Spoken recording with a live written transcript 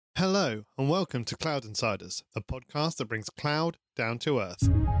Hello, and welcome to Cloud Insiders, a podcast that brings cloud down to earth.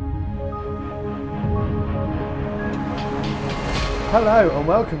 Hello, and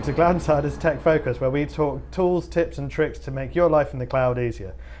welcome to Cloud Insiders Tech Focus, where we talk tools, tips, and tricks to make your life in the cloud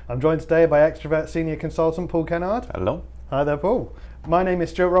easier. I'm joined today by Extrovert Senior Consultant Paul Kennard. Hello. Hi there, Paul. My name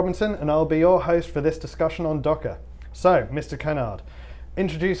is Stuart Robinson, and I'll be your host for this discussion on Docker. So, Mr. Kennard,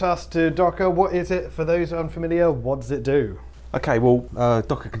 introduce us to Docker. What is it? For those unfamiliar, what does it do? Okay, well,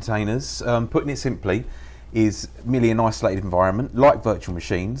 Docker containers, putting it simply, is merely an isolated environment, like virtual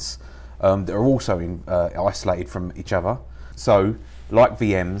machines, that are also isolated from each other. So, like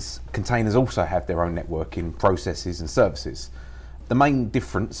VMs, containers also have their own networking processes and services. The main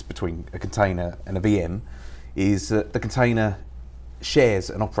difference between a container and a VM is that the container shares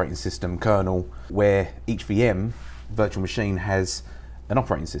an operating system kernel, where each VM, virtual machine, has an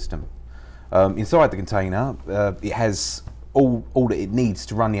operating system. Inside the container, it has all that it needs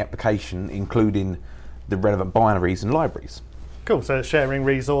to run the application, including the relevant binaries and libraries. Cool, so it's sharing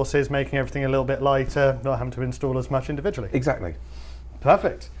resources, making everything a little bit lighter, not having to install as much individually. Exactly.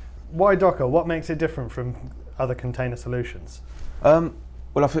 Perfect. Why Docker? What makes it different from other container solutions? Well,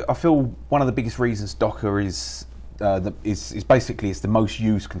 I feel one of the biggest reasons Docker is basically it's the most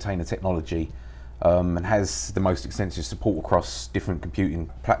used container technology, and has the most extensive support across different computing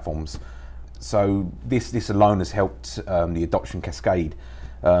platforms. So this alone has helped the adoption cascade,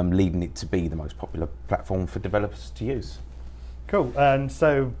 leading it to be the most popular platform for developers to use. Cool. And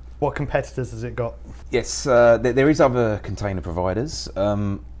so, what competitors has it got? Yes, there is other container providers.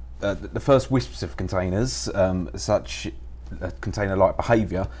 The first wisps of containers, such a container-like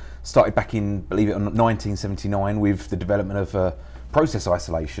behaviour, started back in, believe it or not, 1979 with the development of process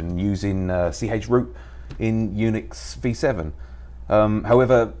isolation using chroot in Unix v7.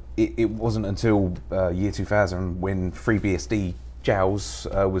 However, it wasn't until year 2000 when FreeBSD JAWS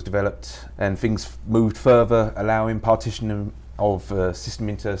was developed and things moved further, allowing partitioning of system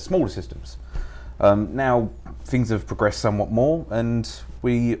into smaller systems. Now things have progressed somewhat more, and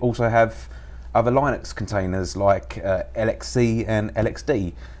we also have other Linux containers like LXC and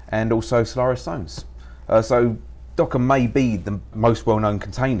LXD, and also Solaris Zones. So Docker may be the most well-known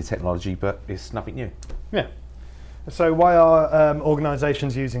container technology, but it's nothing new. Yeah. So why are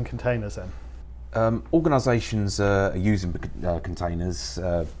organisations using containers then? Organisations are using containers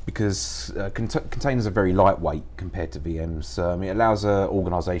because containers are very lightweight compared to VMs. It allows an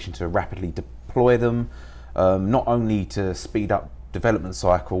organisation to rapidly deploy them, not only to speed up development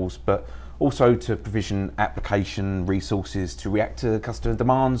cycles, but also to provision application resources to react to customer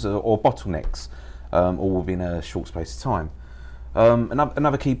demands or bottlenecks, all within a short space of time.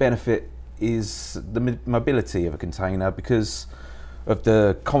 Another key benefit is the mobility of a container. Because of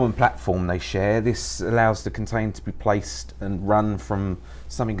the common platform they share, this allows the container to be placed and run from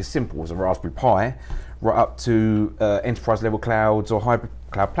something as simple as a Raspberry Pi right up to enterprise level clouds or hybrid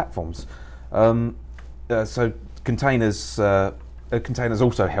cloud platforms. So containers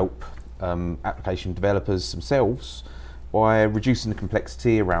also help application developers themselves by reducing the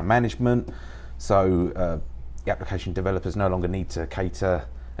complexity around management. So the application developers no longer need to cater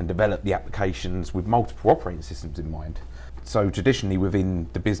and develop the applications with multiple operating systems in mind. So traditionally within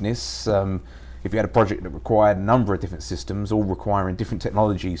the business, if you had a project that required a number of different systems, all requiring different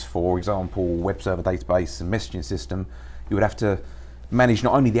technologies, for example, web server database and messaging system, you would have to manage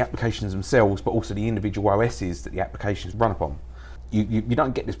not only the applications themselves, but also the individual OSs that the applications run upon. You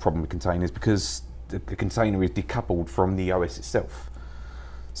don't get this problem with containers because the container is decoupled from the OS itself.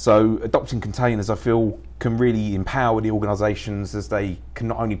 So adopting containers, I feel, can really empower the organisations, as they can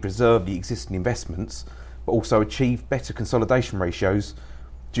not only preserve the existing investments, but also achieve better consolidation ratios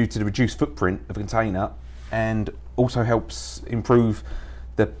due to the reduced footprint of a container, and also helps improve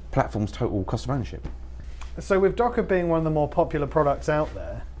the platform's total cost of ownership. So with Docker being one of the more popular products out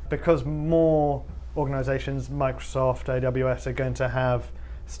there, because more organisations, Microsoft, AWS, are going to have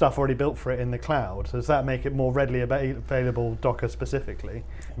stuff already built for it in the cloud, does that make it more readily available, Docker specifically?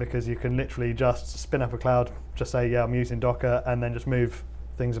 Because you can literally just spin up a cloud, just say, yeah, I'm using Docker, and then just move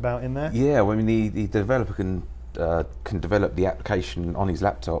things about in there? Yeah, well, I mean, the developer can develop the application on his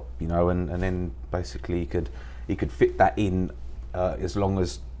laptop, and then basically he could fit that in as long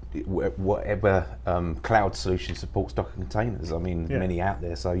as whatever cloud solution supports Docker containers. I mean, many out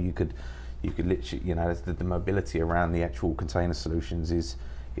there, so you could literally, the mobility around the actual container solutions is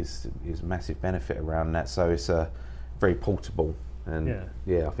a massive benefit around that. So it's very portable, and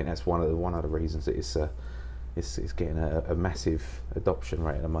I think that's one of the reasons that it's getting a massive adoption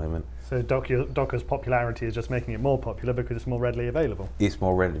rate at the moment. So Docker's popularity is just making it more popular because it's more readily available. It's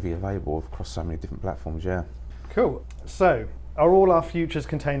more readily available across so many different platforms. Yeah. Cool. So Are all our futures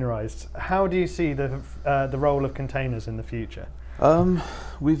containerized? How do you see the role of containers in the future?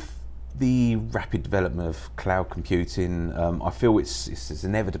 With the rapid development of cloud computing, I feel it's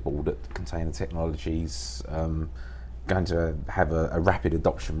inevitable that container technology's going to have a rapid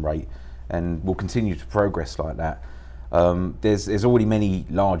adoption rate and will continue to progress like that. There's already many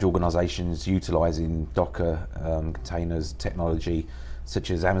large organisations utilising Docker containers technology,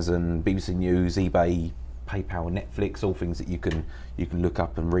 such as Amazon, BBC News, eBay, PayPal, Netflix, all things that you can look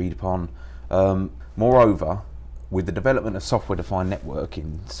up and read upon. Moreover, with the development of software-defined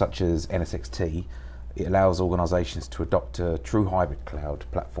networking, such as NSXT, it allows organisations to adopt a true hybrid cloud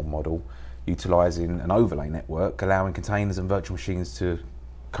platform model, utilising an overlay network, allowing containers and virtual machines to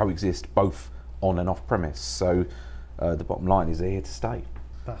coexist both on and off premise. So the bottom line is they're here to stay.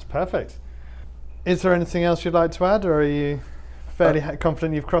 That's perfect. Is there anything else you'd like to add, or are you fairly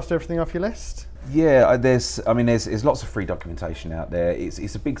confident you've crossed everything off your list? Yeah, there's lots of free documentation out there.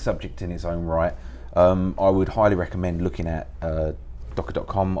 It's a big subject in its own right. I would highly recommend looking at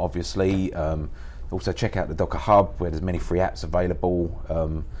docker.com, obviously. Also check out the Docker Hub, where there's many free apps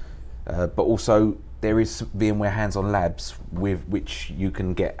available. But also there is VMware Hands-On Labs, with which you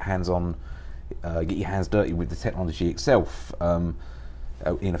can get your hands dirty with the technology itself in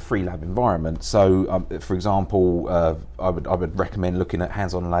a free lab environment. So, for example, I would recommend looking at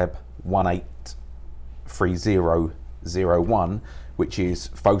Hands-On Lab 183001, which is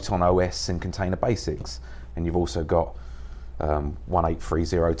Photon OS and Container Basics, and you've also got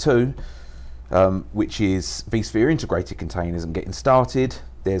 18302, which is vSphere integrated containers and getting started.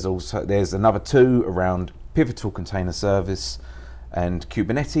 There's another two around Pivotal Container Service and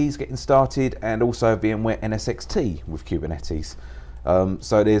Kubernetes getting started, and also VMware NSXT with Kubernetes.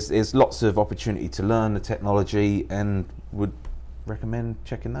 So there's lots of opportunity to learn the technology, and would recommend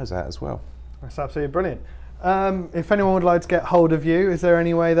checking those out as well. That's absolutely brilliant. If anyone would like to get hold of you, is there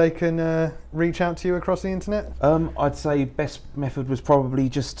any way they can reach out to you across the internet? I'd say best method was probably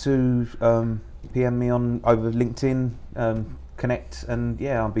just to PM me over LinkedIn, connect, and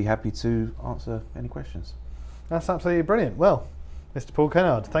I'll be happy to answer any questions. That's absolutely brilliant. Well, Mr. Paul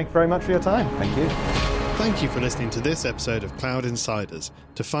Kennard, thank you very much for your time. Thank you. Thank you for listening to this episode of Cloud Insiders.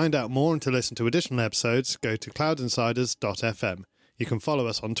 To find out more and to listen to additional episodes, go to cloudinsiders.fm. You can follow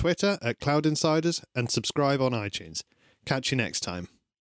us on Twitter at Cloud Insiders and subscribe on iTunes. Catch you next time.